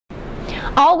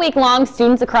All week long,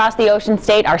 students across the Ocean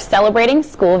State are celebrating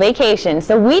school vacation.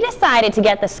 So we decided to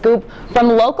get the scoop from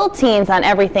local teens on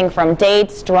everything from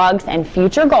dates, drugs, and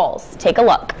future goals. Take a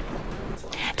look.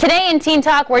 Today in Teen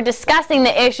Talk, we're discussing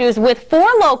the issues with 4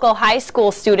 local high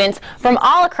school students from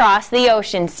all across the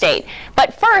Ocean State.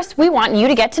 But first, we want you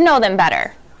to get to know them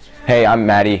better. Hey, I'm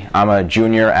Maddie. I'm a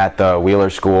junior at the Wheeler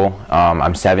School.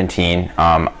 I'm 17.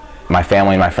 My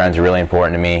family and my friends are really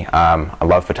important to me. I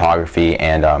love photography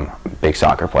and I'm a big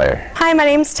soccer player. Hi, my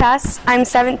name's Tess. I'm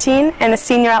 17 and a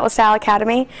senior at LaSalle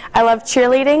Academy. I love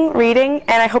cheerleading, reading,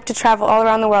 and I hope to travel all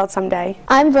around the world someday.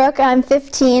 I'm Brooke. I'm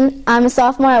 15. I'm a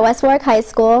sophomore at West Warwick High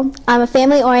School. I'm a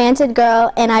family-oriented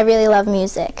girl and I really love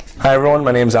music. Hi everyone,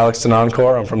 my name is Alex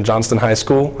Denoncourt. I'm from Johnston High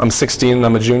School. I'm 16 and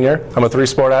I'm a junior. I'm a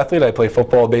 3-sport athlete. I play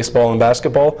football, baseball, and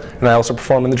basketball, and I also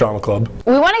perform in the drama club.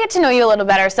 We want to get to know you a little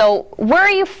better. So where are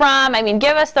you from? I mean,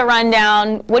 give us the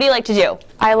rundown. What do you like to do?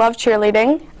 I love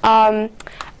cheerleading.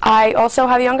 I also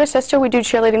have a younger sister. We do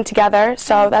cheerleading together,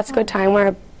 so that's a good time.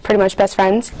 We're pretty much best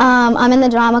friends. I'm in the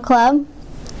drama club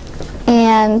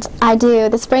and I do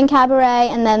the spring cabaret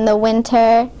and then the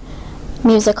winter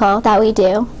musical that we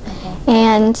do.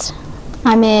 And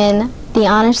I'm in the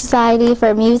Honor Society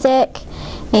for music,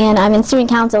 and I'm in student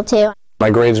council too.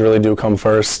 My grades really do come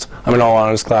first. I'm in all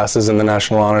honors classes in the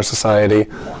National Honor Society.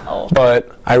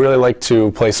 But I really like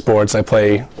to play sports. I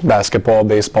play basketball,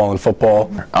 baseball, and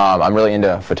football. I'm really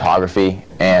into photography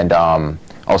and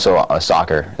also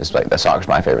soccer. Soccer's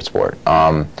my favorite sport.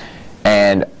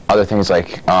 And other things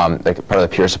like part of the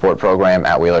peer support program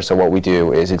at Wheeler. So what we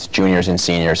do is it's juniors and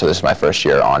seniors, so this is my first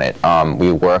year on it.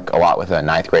 We work a lot with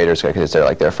 9th graders because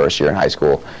it's their first year in high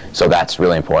school, so that's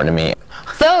really important to me.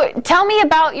 So tell me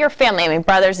about your family. I mean,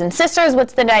 brothers and sisters,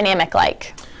 what's the dynamic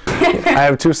like? I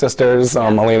have 2 sisters,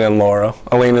 Alina and Laura.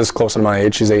 Alina is closer to my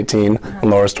age, she's 18, and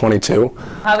Laura's 22.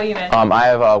 How about you, man? I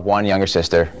have 1 younger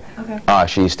sister. Okay.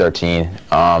 She's 13.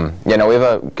 We have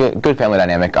a good family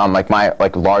dynamic. My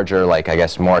larger, I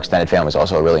guess, more extended family is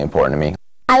also really important to me.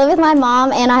 I live with my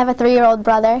mom and I have a 3-year-old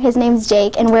brother. His name's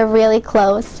Jake and we're really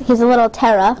close. He's a little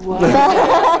terror.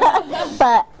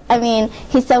 But I mean,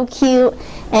 he's so cute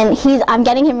and I'm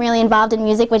getting him really involved in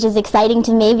music, which is exciting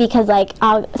to me because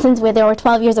since they were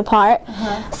 12 years apart.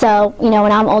 So,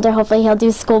 when I'm older, hopefully he'll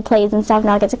do school plays and stuff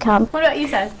and I'll get to come. What about you,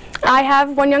 Seth? I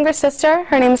have 1 younger sister.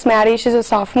 Her name's Maddie. She's a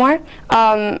sophomore.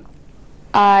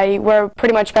 We're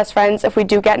pretty much best friends. If we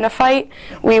do get in a fight,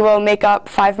 we will make up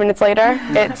 5 minutes later.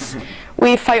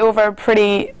 We fight over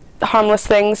pretty harmless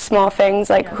things, small things,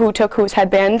 like who took whose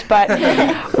headband, but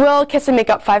we'll kiss and make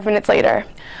up 5 minutes later.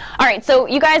 All right, so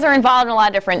you guys are involved in a lot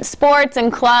of different sports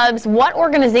and clubs. What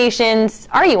organizations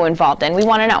are you involved in? We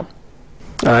want to know.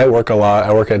 I work a lot.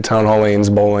 I work at Town Hall Lanes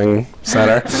Bowling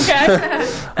Center. Okay.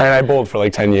 And I bowled for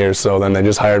 10 years, so then they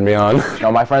just hired me on.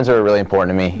 My friends are really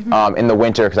important to me. In the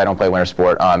winter, because I don't play winter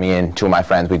sport, me and 2 of my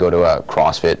friends, we go to a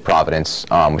CrossFit Providence,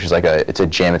 which is it's a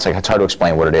gym. It's hard to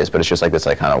explain what it is, but it's just this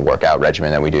kind of workout regimen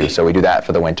that we do. So we do that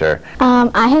for the winter.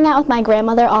 I hang out with my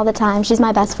grandmother all the time. She's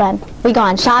my best friend. We go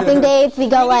on shopping dates. We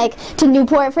go to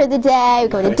Newport for the day. We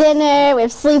go to dinner. We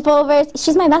have sleepovers.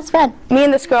 She's my best friend. Me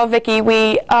and this girl, Vicky,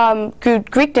 we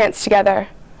Greek dance together.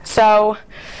 So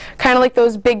kind of like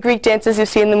those big Greek dances you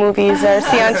see in the movies or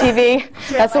see on TV.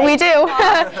 That's what we do.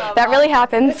 That really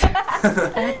happens.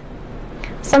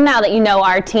 So now that you know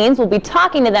our teens, we'll be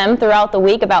talking to them throughout the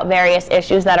week about various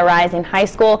issues that arise in high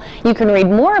school. You can read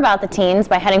more about the teens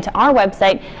by heading to our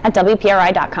website at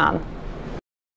WPRI.com.